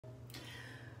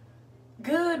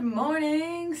Good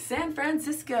morning, San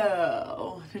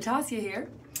Francisco. Natasia here.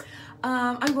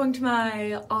 I'm going to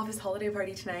my office holiday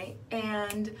party tonight,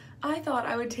 and I thought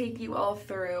I would take you all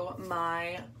through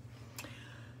my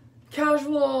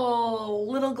casual,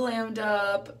 little glammed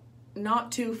up,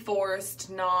 not too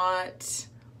forced, not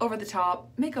over the top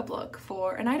makeup look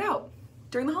for a night out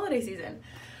during the holiday season.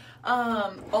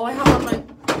 All I have on my...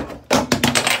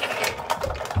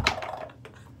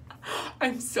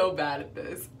 I'm so bad at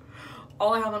this.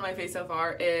 All I have on my face so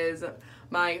far is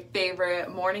my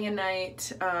favorite morning and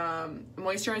night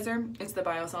moisturizer. It's the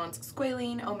Biossance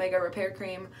Squalene Omega Repair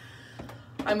Cream.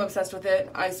 I'm obsessed with it.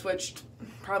 I switched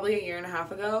probably a year and a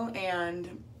half ago,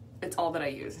 and it's all that I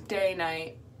use. Day,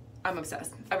 night, I'm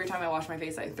obsessed. Every time I wash my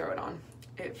face, I throw it on.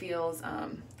 It feels,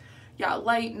 yeah,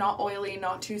 light, not oily,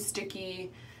 not too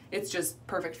sticky. It's just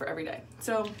perfect for every day.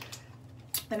 So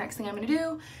the next thing I'm gonna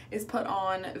do is put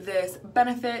on this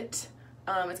Benefit.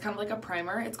 It's kind of like a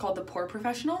primer. It's called the Pore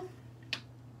Professional.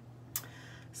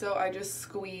 So I just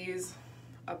squeeze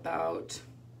about,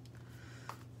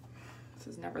 this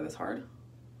is never this hard, a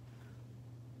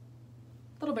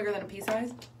little bigger than a pea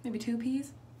size, maybe 2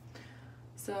 peas.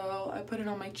 So I put it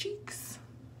on my cheeks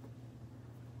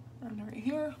and right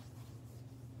here.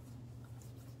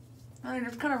 And I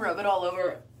just kind of rub it all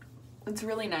over. It's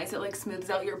really nice. It like smooths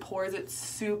out your pores. It's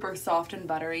super soft and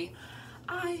buttery.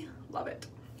 I love it.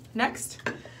 Next,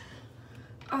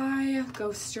 I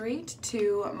go straight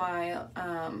to my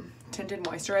tinted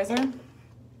moisturizer.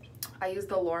 I use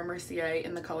the Laura Mercier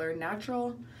in the color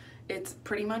Natural. It's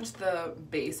pretty much the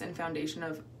base and foundation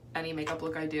of any makeup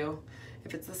look I do.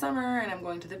 If it's the summer and I'm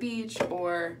going to the beach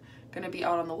or gonna be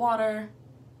out on the water,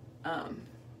 I'll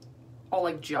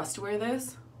like just wear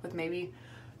this with maybe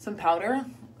some powder,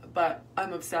 but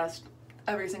I'm obsessed.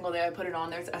 Every single day I put it on.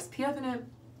 There's SPF in it.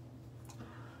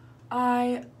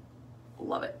 I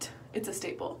love it. It's a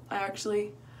staple. I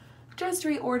actually just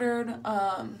reordered,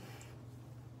 I'm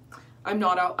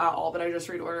not out at all, but I just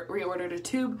reordered a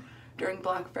tube during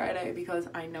Black Friday because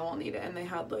I know I'll need it, and they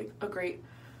had like a great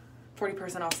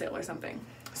 40% off sale or something.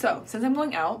 So since I'm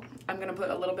going out, I'm gonna put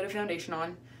a little bit of foundation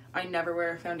on. I never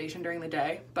wear foundation during the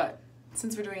day, but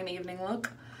since we're doing an evening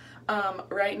look,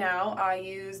 right now I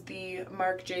use the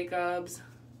Marc Jacobs,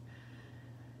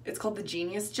 it's called the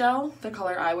Genius Gel. The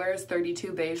color I wear is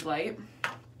 32 Beige Light.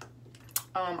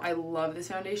 I love this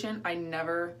foundation. I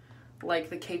never like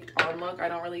the caked on look. I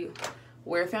don't really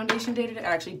wear foundation day to day.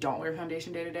 I actually don't wear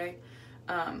foundation day to day.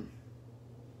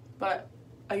 But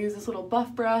I use this little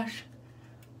buff brush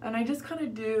and I just kind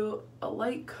of do a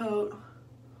light coat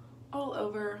all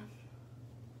over.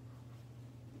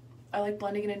 I like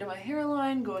blending it into my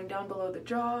hairline, going down below the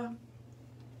jaw.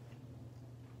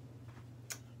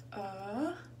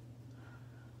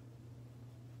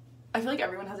 I feel like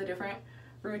everyone has a different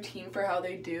routine for how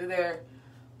they do their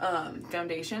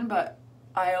foundation, but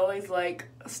I always like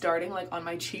starting like on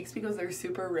my cheeks because they're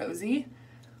super rosy,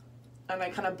 and I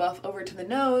kind of buff over to the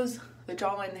nose, the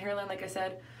jawline, the hairline. Like I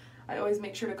said, I always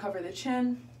make sure to cover the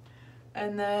chin,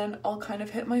 and then I'll kind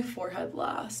of hit my forehead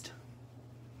last,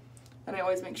 and I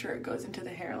always make sure it goes into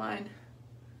the hairline.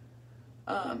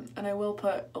 And I will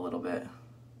put a little bit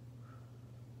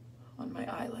on my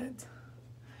eyelids.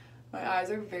 My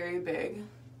eyes are very big,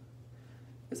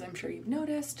 as I'm sure you've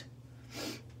noticed,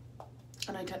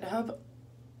 and I tend to have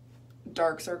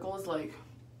dark circles like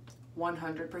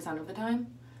 100% of the time.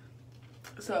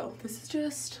 So this is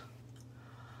just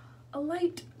a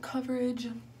light coverage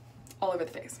all over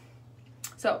the face.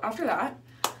 So after that,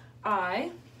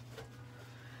 I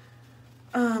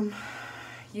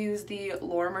use the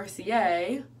Laura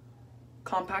Mercier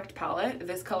compact palette.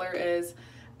 This color is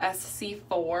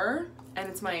SC4, and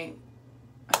it's my,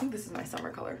 I think this is my summer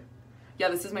color. Yeah,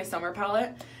 this is my summer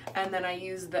palette. And then I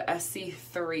use the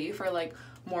SC3 for like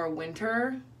more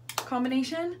winter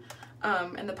combination.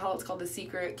 And the palette's called the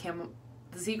Secret Camouflage.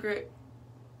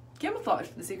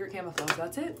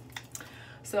 That's it.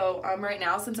 So right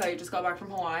now, since I just got back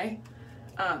from Hawaii,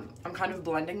 I'm kind of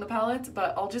blending the palettes,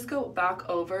 but I'll just go back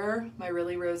over my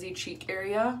really rosy cheek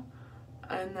area,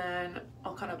 and then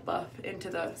I'll kind of buff into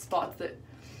the spots that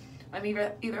I'm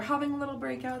either having little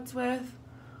breakouts with,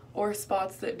 or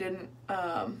spots that didn't,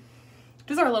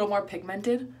 just are a little more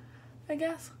pigmented, I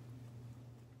guess.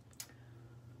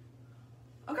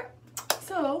 Okay,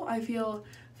 so I feel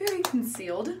very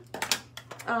concealed.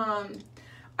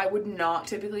 I would not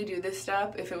typically do this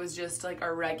step if it was just like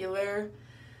a regular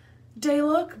day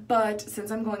look, but since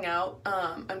I'm going out,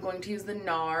 I'm going to use the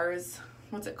NARS,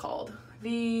 what's it called?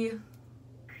 The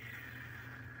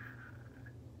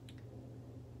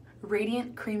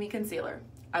Radiant Creamy Concealer.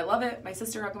 I love it. My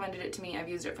sister recommended it to me. I've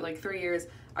used it for like 3 years.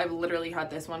 I've literally had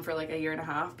this one for like 1.5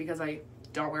 years because I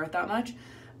don't wear it that much.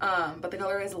 But the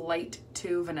color is light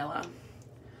to vanilla.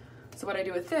 So what I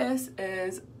do with this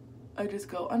is I just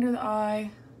go under the eye.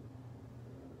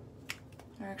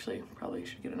 I actually probably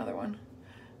should get another one.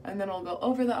 And then I'll go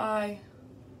over the eye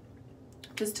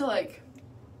just to like,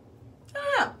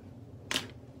 I don't know,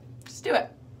 just do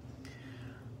it.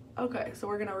 Okay, so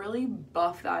we're gonna really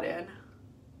buff that in.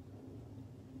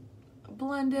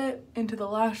 Blend it into the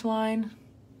lash line.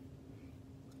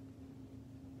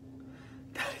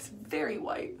 That is very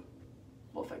white.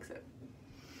 We'll fix it.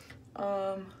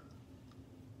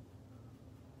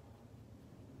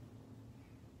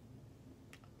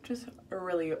 Just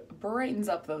really brightens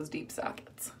up those deep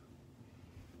sockets.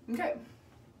 Okay.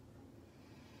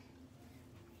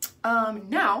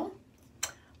 Now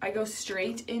I go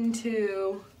straight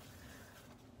into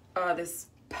this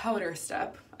powder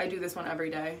step. I do this one every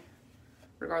day,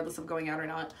 regardless of going out or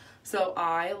not. So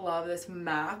I love this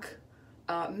MAC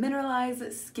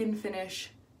Mineralized Skin Finish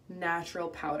Natural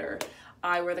Powder.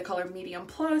 I wear the color Medium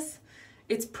Plus.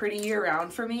 It's pretty year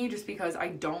round for me just because I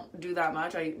don't do that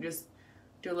much. I just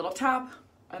do a little tap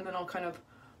and then I'll kind of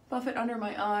buff it under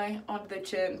my eye, onto the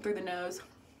chin, through the nose.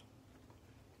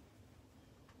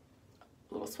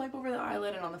 A little swipe over the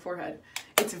eyelid and on the forehead.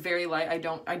 It's very light. I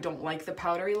don't like the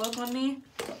powdery look on me.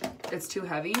 It's too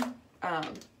heavy.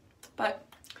 But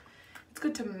it's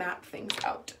good to map things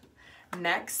out.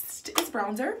 Next is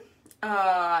bronzer.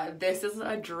 This is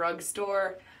a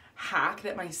drugstore hack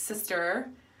that my sister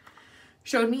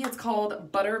showed me. It's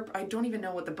called Butter. I don't even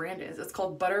know what the brand is. It's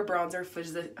called Butter Bronzer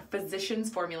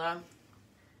Physicians Formula.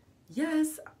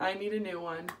 Yes, I need a new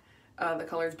one. The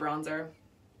color is bronzer.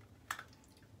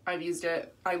 I've used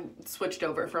it. I switched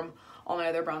over from all my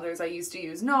other bronzers. I used to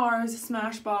use NARS,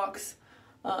 Smashbox,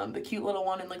 the cute little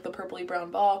one in like the purpley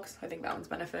brown box. I think that one's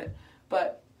Benefit.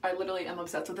 But I literally am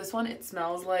obsessed with this one. It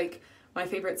smells like my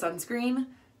favorite sunscreen,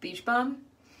 Beach Bum.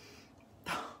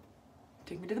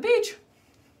 Take me to the beach.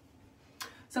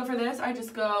 So for this, I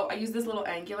use this little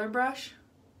angular brush.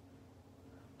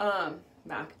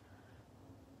 MAC.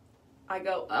 I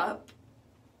go up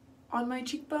on my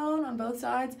cheekbone on both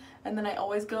sides, and then I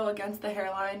always go against the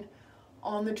hairline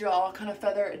on the jaw, kind of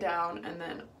feather it down, and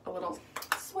then a little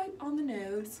swipe on the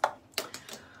nose.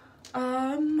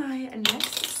 My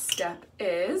next step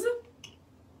is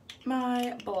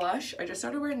my blush. I just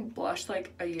started wearing blush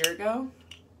like a year ago.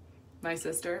 My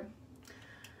sister.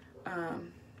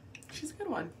 She's a good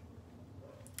one.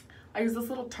 I use this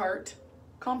little Tarte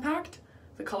compact.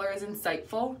 The color is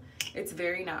Insightful. It's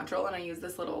very natural, and I use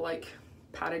this little like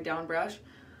patted down brush.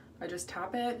 I just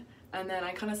tap it, and then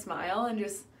I kind of smile and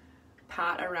just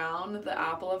pat around the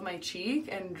apple of my cheek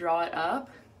and draw it up.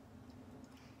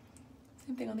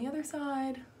 Same thing on the other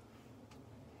side.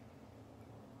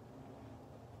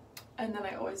 And then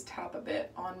I always tap a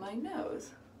bit on my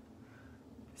nose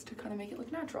just to kind of make it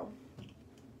look natural.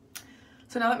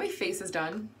 So now that my face is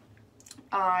done,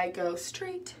 I go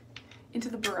straight into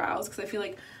the brows because I feel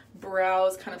like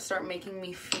brows kind of start making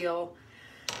me feel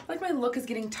like my look is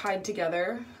getting tied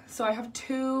together. So I have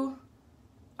 2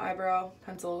 eyebrow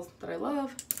pencils that I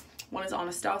love. One is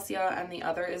Anastasia and the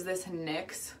other is this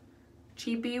NYX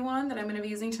cheapy one that I'm going to be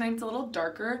using tonight. It's a little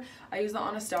darker. I use the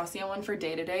Anastasia one for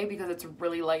day to day because it's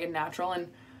really light and natural,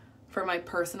 and for my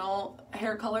personal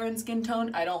hair color and skin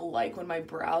tone, I don't like when my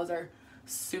brows are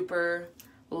super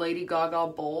Lady Gaga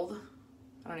bold.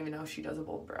 I don't even know if she does a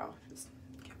bold brow. Just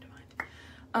came to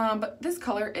mind. But this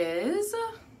color is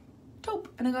taupe,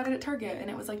 and I got it at Target, and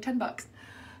it was like 10 bucks.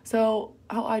 So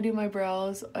how I do my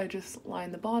brows, I just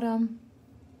line the bottom,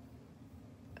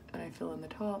 and I fill in the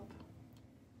top,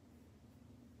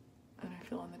 and I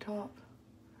fill in the top,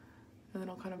 and then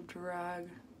I'll kind of drag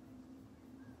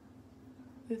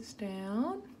this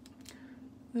down,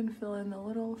 then fill in the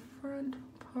little front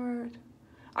part.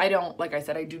 I don't, like I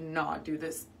said, I do not do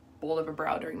this bold of a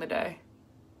brow during the day.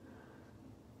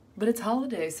 But it's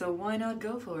holiday, so why not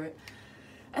go for it?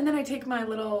 And then I take my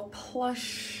little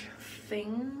plush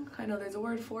thing, I know there's a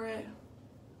word for it,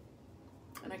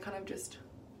 and I kind of just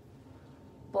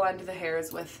blend the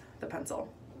hairs with the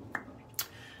pencil.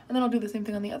 And then I'll do the same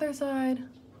thing on the other side.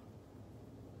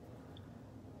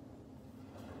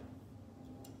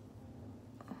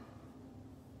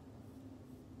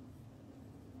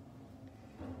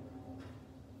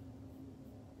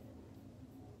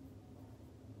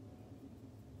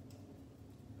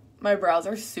 My brows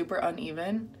are super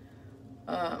uneven.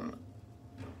 I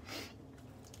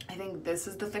think this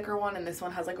is the thicker one, and this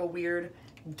one has like a weird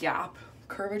gap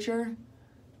curvature.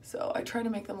 So I try to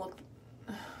make them look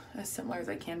as similar as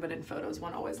I can, but in photos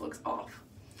one always looks off.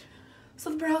 So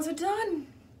the brows are done.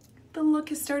 The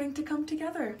look is starting to come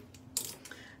together.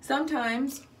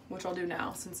 Sometimes, which I'll do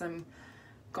now since I'm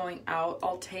going out,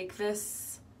 I'll take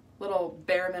this little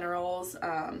Bare Minerals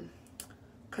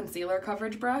concealer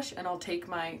coverage brush, and I'll take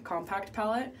my compact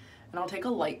palette and I'll take a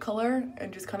light color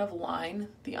and just kind of line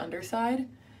the underside.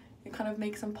 It kind of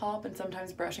makes them pop, and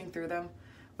sometimes brushing through them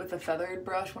with a feathered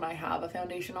brush when I have a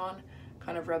foundation on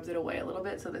kind of rubs it away a little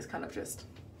bit. So this kind of just,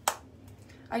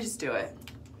 I just do it.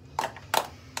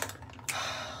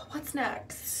 What's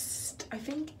next? I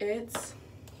think it's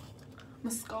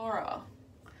mascara.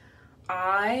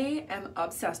 I am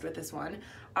obsessed with this one.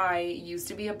 I used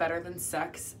to be a Better Than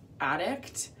Sex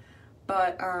addict,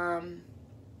 but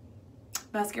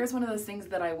mascara is one of those things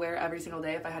that I wear every single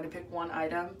day. If I had to pick one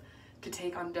item to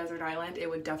take on desert island, it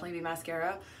would definitely be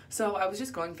mascara. So I was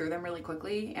just going through them really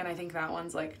quickly, and I think that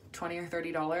one's like $20 or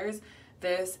 $30.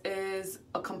 This is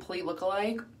a complete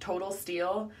lookalike, total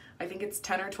steal. I think it's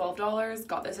 $10 or $12.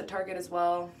 Got this at Target as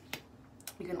well.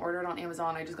 You can order it on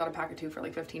Amazon. I just got a pack of 2 for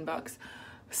like 15 bucks.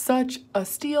 Such a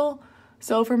steal.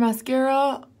 So for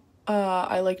mascara,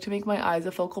 I like to make my eyes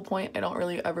a focal point. I don't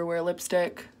really ever wear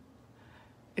lipstick.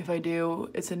 If I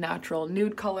do, it's a natural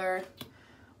nude color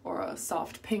or a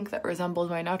soft pink that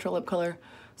resembles my natural lip color.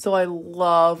 So I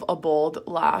love a bold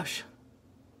lash.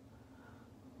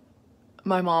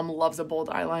 My mom loves a bold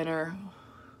eyeliner.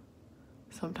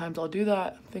 Sometimes I'll do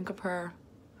that, think of her.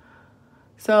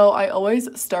 So I always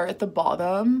start at the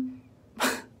bottom.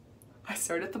 I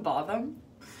start at the bottom.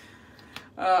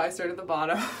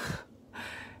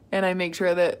 And I make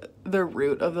sure that the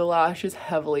root of the lash is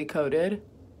heavily coated,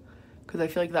 because I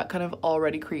feel like that kind of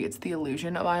already creates the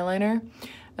illusion of eyeliner.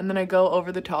 And then I go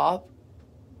over the top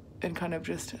and kind of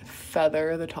just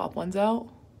feather the top ones out.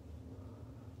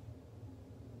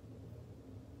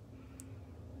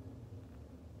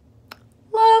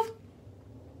 Love!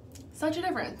 Such a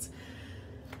difference.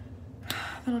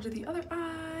 Then I'll do the other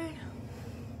eye.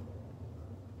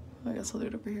 I guess I'll do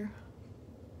it over here.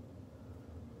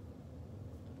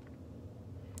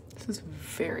 This is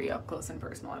very up close and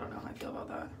personal. I don't know how I feel about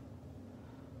that.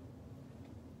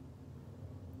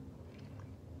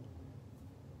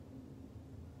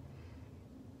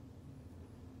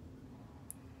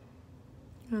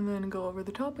 And then go over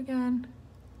the top again.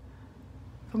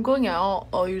 If I'm going out,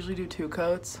 I'll usually do 2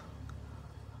 coats.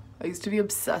 I used to be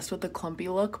obsessed with the clumpy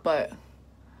look, but I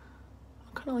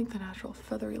kind of like the natural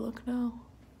feathery look now.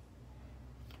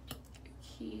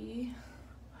 Okay.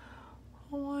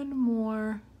 One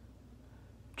more,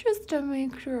 just to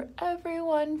make sure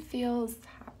everyone feels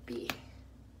happy.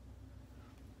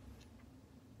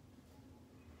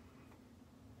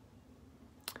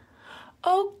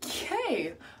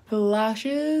 Okay, the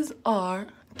lashes are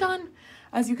done.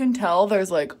 As you can tell, there's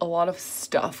like a lot of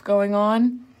stuff going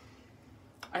on.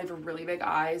 I have really big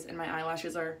eyes and my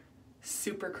eyelashes are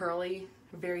super curly,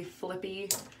 very flippy.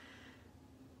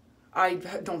 I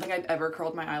don't think I've ever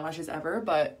curled my eyelashes ever,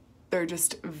 but they're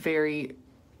just very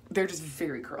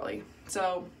curly.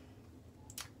 So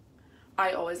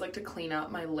I always like to clean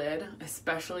up my lid,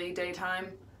 especially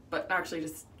daytime, but actually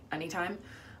just anytime.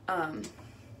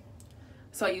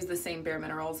 So I use the same Bare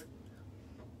Minerals.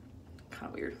 Kind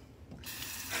of weird.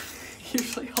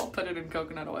 Usually I'll put it in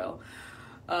coconut oil.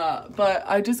 But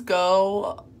I just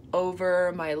go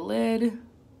over my lid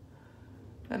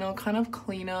and I'll kind of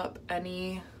clean up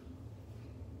any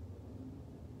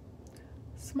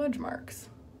smudge marks.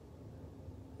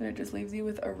 And it just leaves you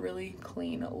with a really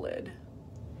clean lid.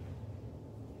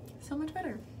 So much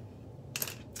better.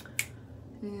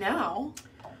 Now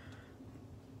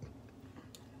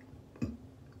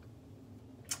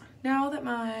that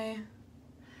my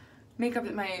makeup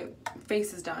at my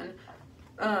face is done,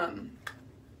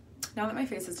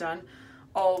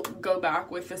 I'll go back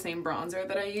with the same bronzer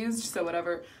that I used. So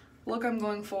whatever look I'm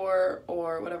going for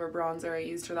or whatever bronzer I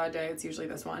used for that day, it's usually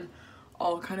this one.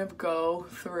 I'll kind of go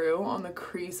through on the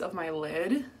crease of my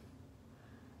lid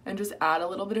and just add a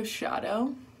little bit of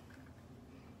shadow.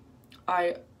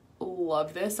 I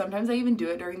love this. Sometimes I even do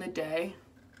it during the day.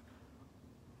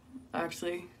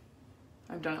 Actually,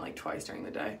 I've done it like twice during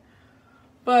the day.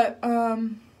 But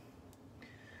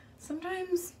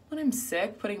sometimes when I'm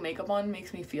sick, putting makeup on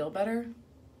makes me feel better.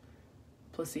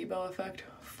 Placebo effect,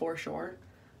 for sure.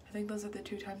 I think those are the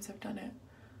 2 times I've done it.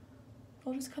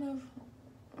 I'll just kind of,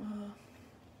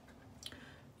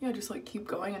 yeah, just like keep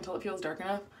going until it feels dark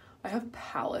enough. I have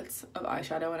palettes of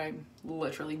eyeshadow and I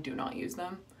literally do not use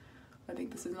them. I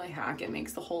think this is my hack. It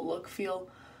makes the whole look feel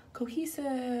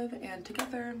cohesive and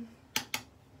together.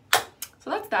 So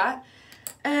that's that.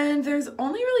 And there's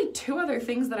only really 2 other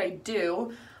things that I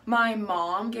do. My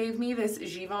mom gave me this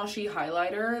Givenchy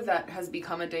highlighter that has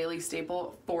become a daily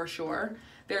staple for sure.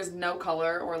 There's no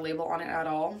color or label on it at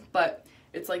all, but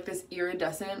it's like this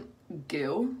iridescent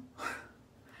goo.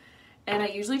 And I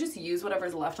usually just use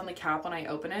whatever's left on the cap when I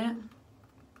open it.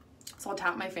 So I'll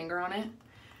tap my finger on it.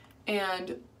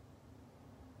 And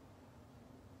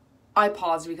I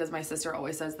paused because my sister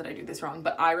always says that I do this wrong,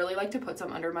 but I really like to put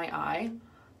some under my eye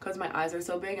because my eyes are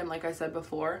so big, and like I said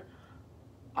before,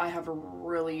 I have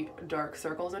really dark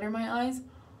circles under my eyes.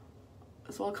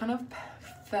 So I'll kind of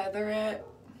feather it.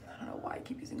 I don't know why I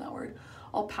keep using that word.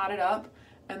 I'll pat it up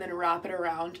and then wrap it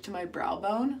around to my brow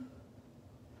bone.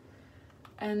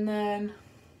 And then,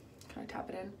 can I tap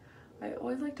it in? I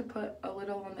always like to put a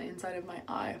little on the inside of my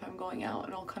eye if I'm going out,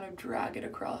 and I'll kind of drag it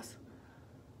across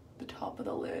the top of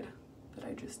the lid that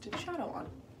I just did shadow on.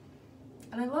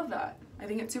 And I love that. I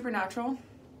think it's super natural.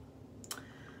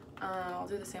 I'll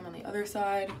do the same on the other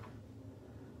side.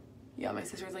 Yeah, my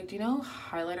sister's like, do you know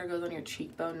highlighter goes on your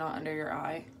cheekbone, not under your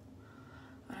eye?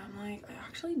 And I'm like, I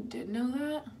actually did know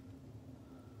that.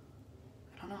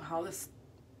 I don't know how this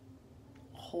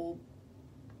whole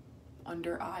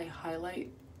under eye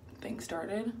highlight thing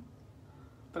started,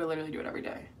 but I literally do it every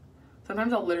day.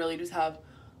 Sometimes I'll literally just have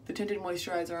the tinted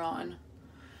moisturizer on,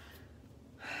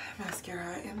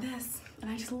 mascara, and this, and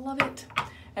I just love it.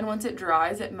 And once it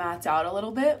dries, it mattes out a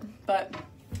little bit, but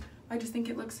I just think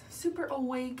it looks super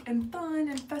awake and fun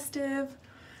and festive.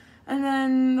 And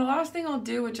then the last thing I'll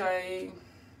do, which I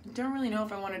don't really know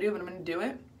if I want to do, but I'm going to do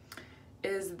it,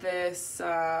 is this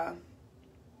eyeliner.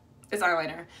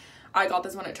 I got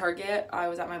this one at Target. I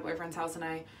was at my boyfriend's house and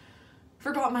I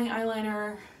forgot my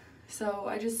eyeliner, so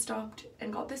I just stopped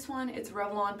and got this one. It's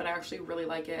Revlon, but I actually really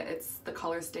like it. It's the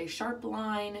color Stay Sharp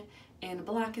line in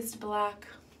Blackest Black.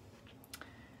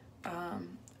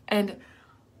 And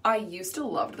I used to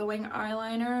love the wing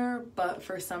eyeliner, but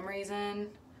for some reason,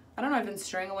 I don't know, I've been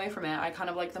straying away from it. I kind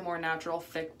of like the more natural,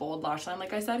 thick, bold lash line,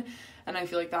 like I said, and I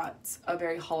feel like that's a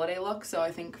very holiday look, so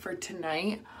I think for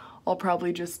tonight, I'll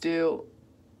probably just do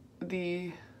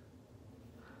the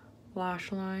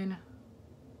lash line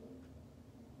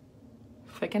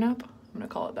thicken up. I'm gonna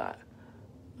call it that.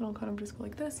 And I'll kind of just go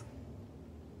like this.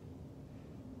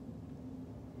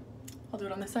 I'll do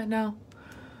it on this side now.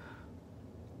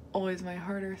 Always my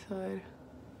harder side.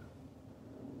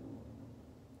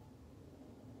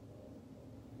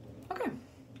 Okay.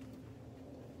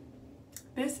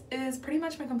 This is pretty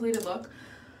much my completed look.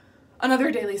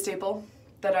 Another daily staple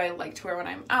that I like to wear when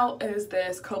I'm out is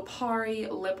this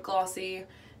Kopari Lip Glossy.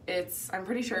 It's, I'm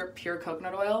pretty sure, pure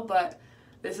coconut oil, but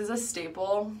this is a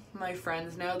staple. My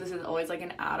friends know this is always like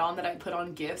an add-on that I put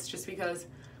on gifts just because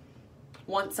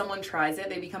once someone tries it,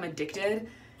 they become addicted.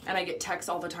 And I get texts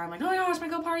all the time like, oh my gosh, my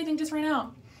Kopari thing just ran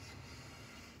out.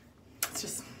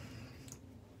 It's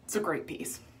a great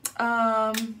piece.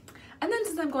 And then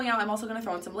since I'm going out, I'm also gonna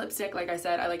throw in some lipstick. Like I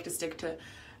said, I like to stick to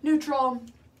neutral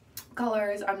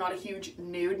colors. I'm not a huge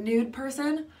nude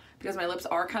person because my lips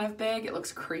are kind of big. It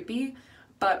looks creepy.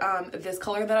 But this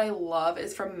color that I love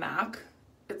is from MAC.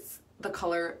 It's the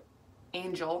color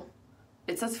Angel.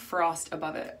 It says Frost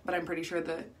above it, but I'm pretty sure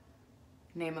the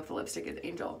name of the lipstick is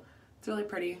Angel. It's really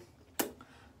pretty.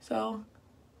 So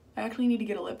I actually need to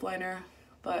get a lip liner,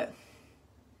 but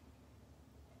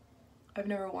I've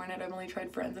never worn it. I've only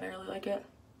tried Friends and I really like it.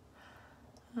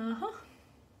 The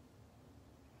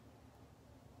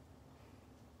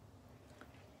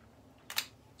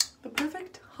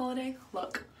perfect holiday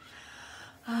look.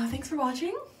 Thanks for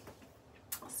watching.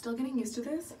 Still getting used to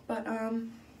this, but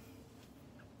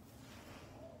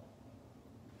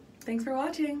thanks for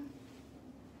watching.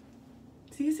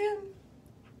 See you soon.